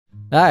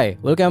Hi,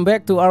 welcome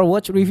back to our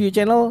watch review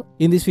channel.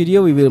 In this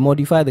video, we will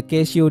modify the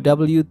Casio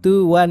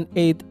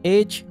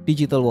W218H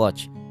digital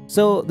watch,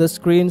 so the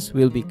screens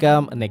will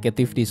become a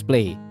negative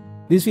display.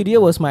 This video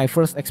was my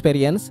first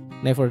experience,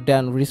 never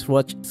done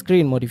wristwatch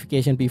screen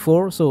modification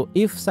before, so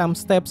if some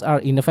steps are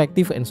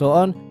ineffective and so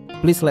on,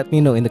 please let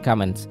me know in the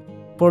comments.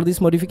 For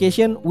this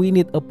modification, we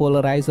need a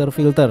polarizer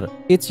filter.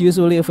 It's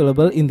usually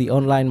available in the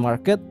online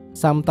market,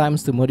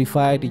 sometimes to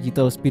modify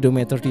digital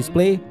speedometer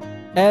display.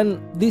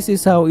 And this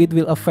is how it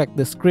will affect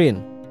the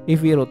screen.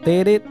 If we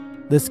rotate it,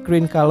 the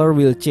screen color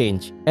will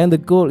change, and the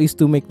goal is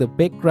to make the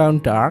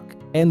background dark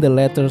and the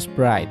letters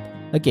bright.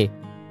 Okay,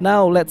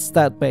 now let's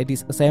start by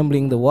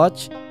disassembling the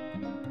watch.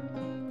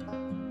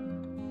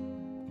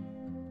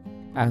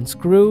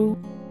 Unscrew.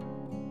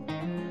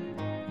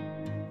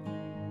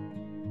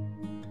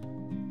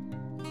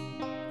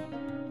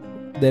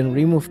 Then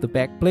remove the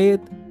back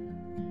plate.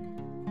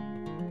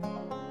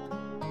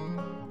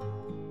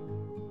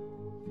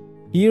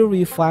 Here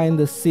we find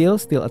the seal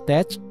still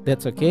attached,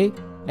 that's okay,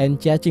 and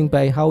judging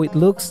by how it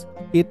looks,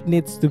 it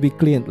needs to be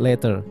cleaned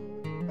later.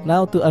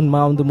 Now to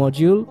unmount the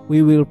module,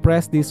 we will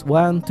press these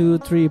 1, 2,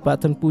 3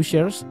 button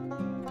pushers.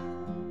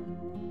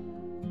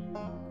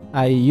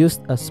 I used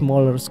a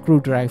smaller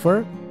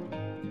screwdriver.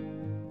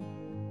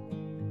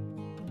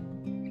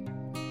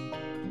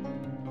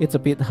 It's a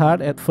bit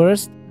hard at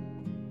first.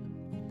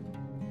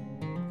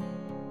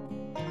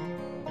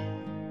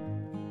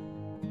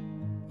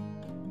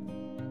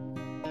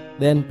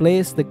 Then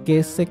place the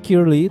case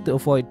securely to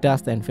avoid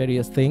dust and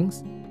various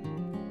things.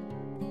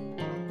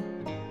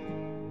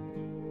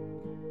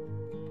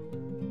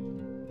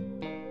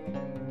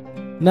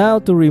 Now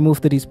to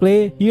remove the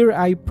display, here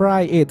I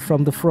pry it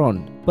from the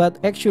front, but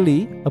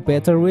actually a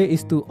better way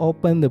is to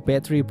open the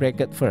battery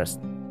bracket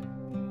first.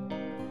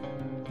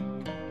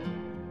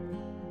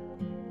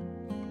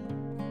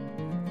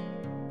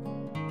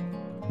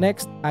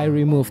 Next, I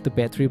remove the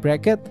battery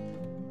bracket.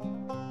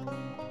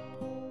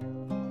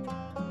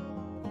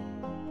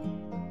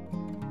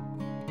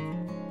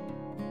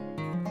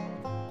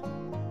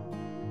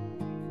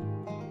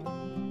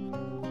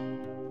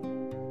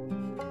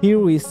 Here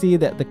we see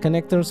that the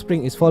connector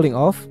spring is falling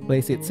off.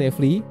 Place it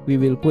safely, we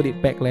will put it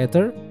back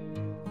later.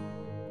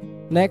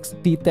 Next,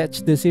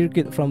 detach the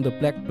circuit from the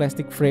black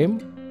plastic frame.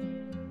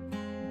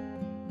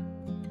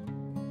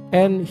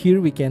 And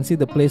here we can see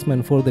the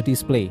placement for the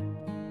display.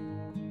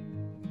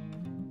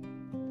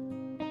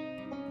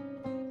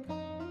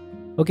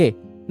 Okay,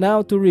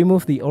 now to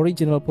remove the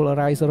original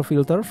polarizer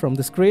filter from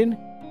the screen.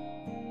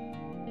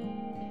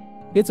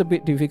 It's a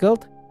bit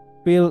difficult.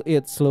 Peel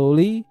it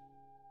slowly.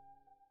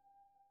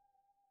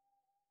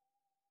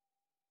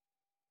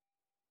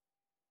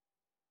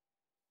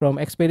 From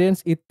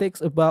experience, it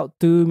takes about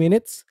 2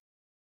 minutes.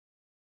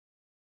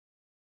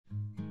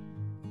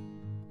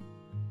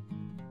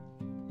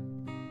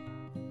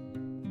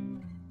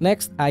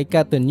 Next, I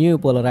cut the new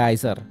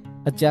polarizer.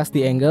 Adjust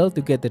the angle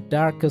to get the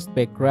darkest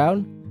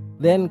background,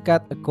 then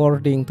cut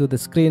according to the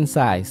screen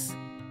size.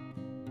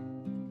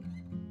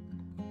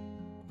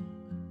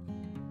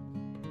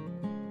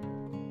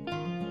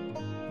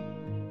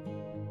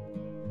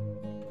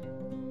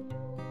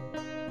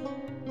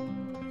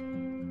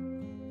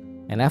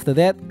 And after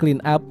that, clean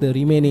up the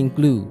remaining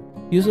glue.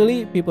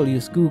 Usually people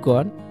use glue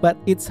gun, but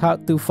it's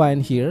hard to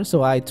find here,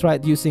 so I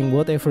tried using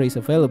whatever is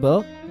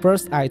available.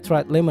 First, I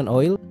tried lemon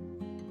oil.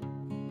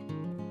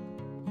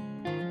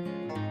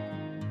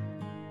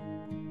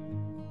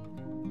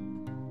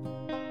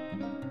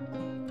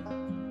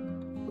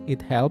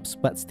 It helps,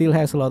 but still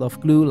has a lot of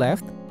glue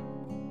left.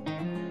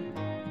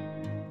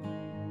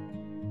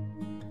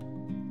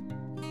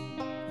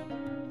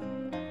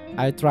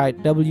 I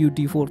tried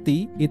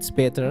WD-40, it's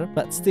better,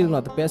 but still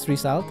not the best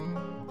result.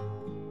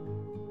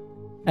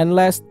 And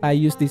last, I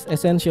used this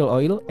essential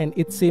oil, and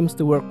it seems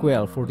to work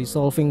well for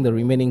dissolving the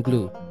remaining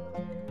glue.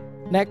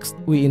 Next,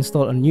 we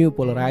install a new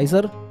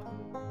polarizer.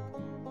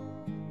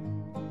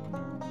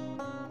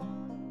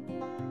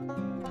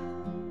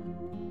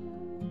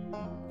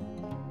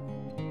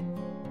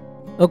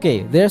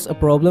 Okay, there's a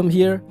problem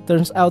here.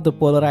 Turns out the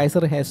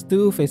polarizer has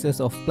two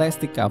faces of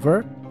plastic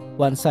cover.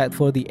 One side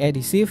for the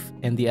adhesive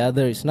and the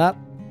other is not.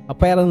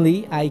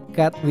 Apparently, I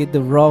cut with the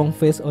wrong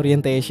face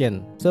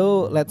orientation.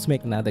 So let's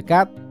make another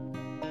cut.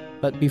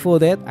 But before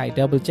that, I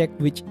double check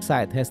which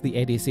side has the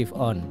adhesive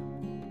on.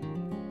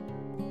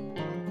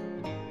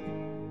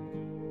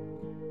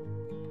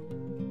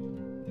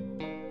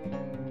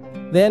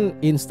 Then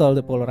install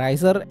the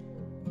polarizer.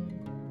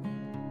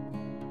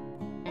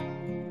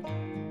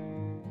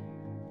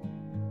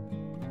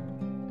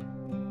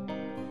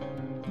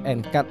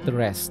 And cut the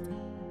rest.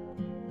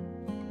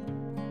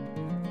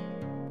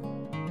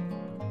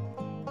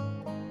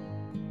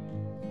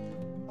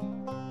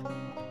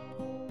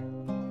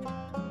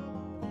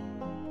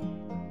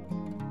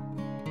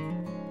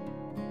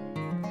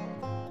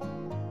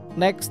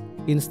 Next,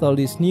 install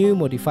this new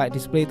modified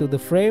display to the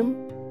frame.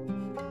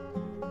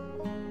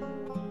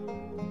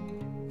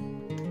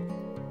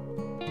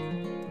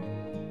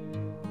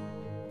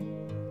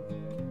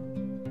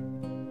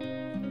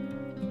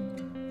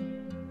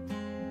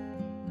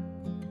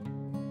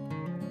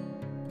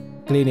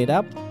 clean it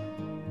up.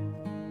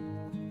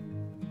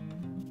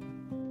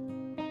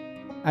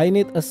 I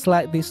need a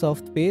slightly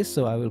soft paste,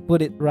 so I will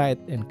put it right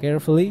and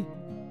carefully.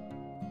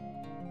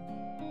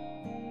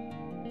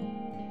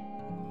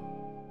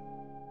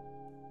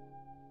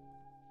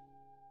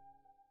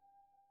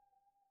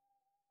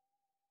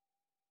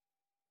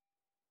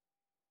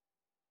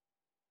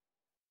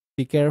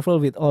 Be careful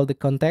with all the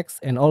contacts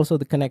and also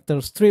the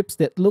connector strips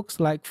that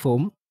looks like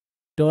foam.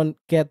 Don't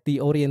get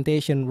the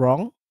orientation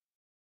wrong.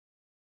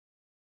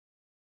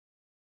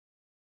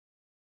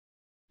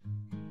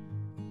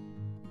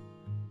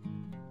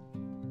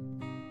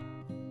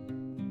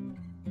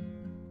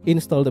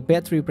 Install the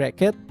battery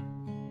bracket.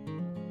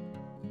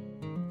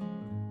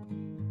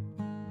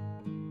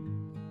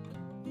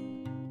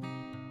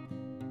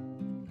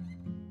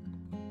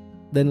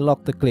 Then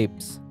lock the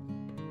clips.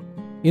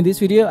 In this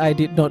video, I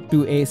did not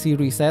do AC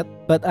reset,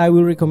 but I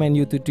will recommend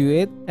you to do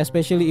it,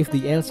 especially if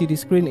the LCD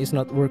screen is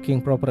not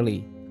working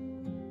properly.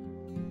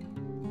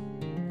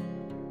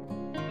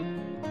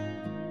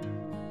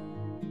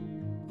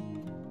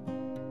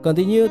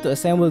 Continue to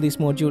assemble this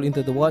module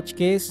into the watch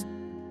case.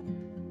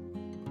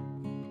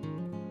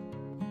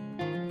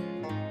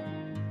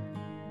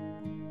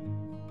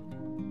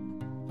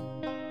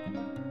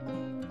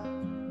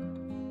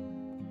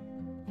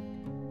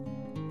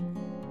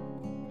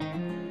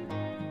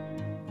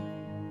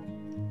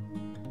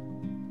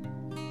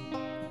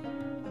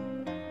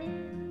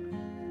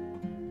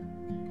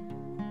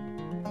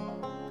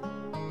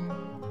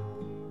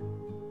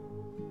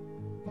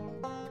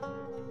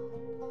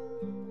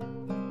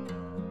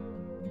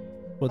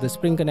 For the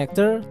spring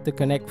connector, to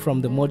connect from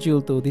the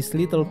module to this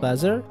little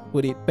buzzer,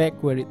 put it back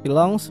where it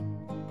belongs.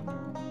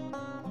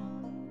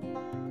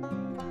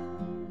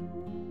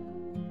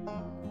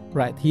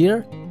 Right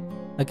here.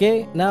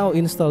 Okay, now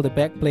install the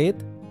back plate.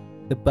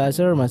 The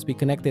buzzer must be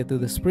connected to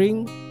the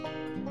spring.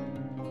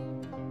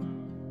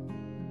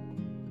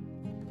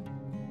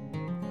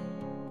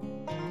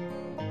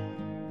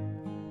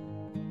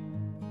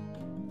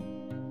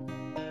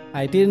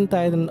 I didn't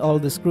tighten all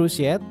the screws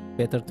yet,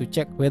 better to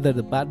check whether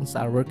the buttons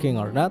are working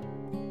or not.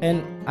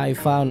 And I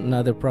found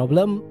another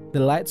problem,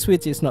 the light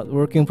switch is not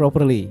working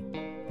properly.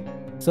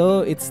 So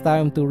it's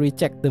time to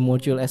recheck the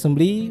module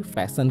assembly,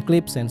 fasten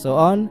clips and so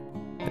on.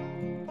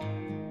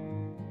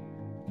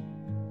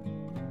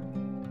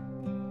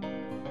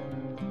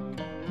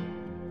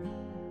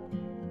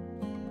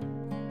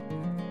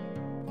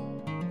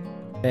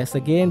 Test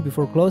again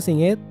before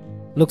closing it.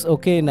 Looks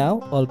okay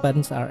now, all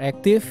buttons are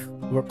active,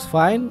 works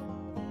fine.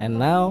 And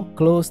now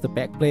close the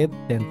back plate,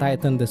 then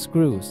tighten the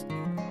screws.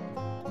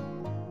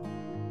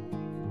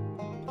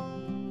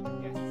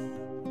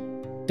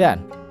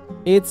 Done.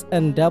 It's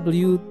a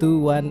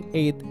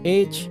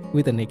W218H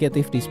with a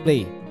negative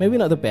display. Maybe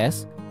not the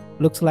best.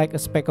 Looks like a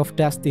speck of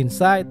dust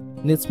inside,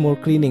 needs more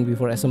cleaning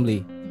before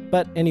assembly.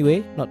 But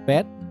anyway, not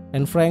bad.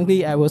 And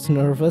frankly, I was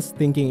nervous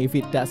thinking if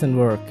it doesn't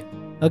work.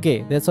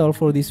 Okay, that's all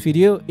for this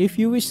video. If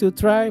you wish to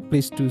try,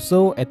 please do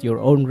so at your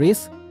own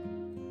risk.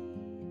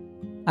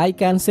 I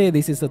can't say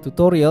this is a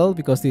tutorial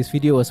because this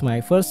video was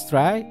my first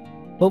try.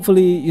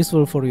 Hopefully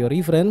useful for your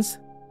reference.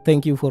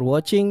 Thank you for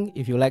watching.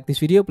 If you like this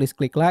video, please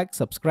click like,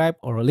 subscribe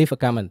or leave a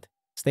comment.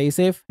 Stay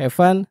safe, have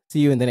fun, see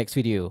you in the next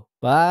video.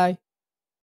 Bye!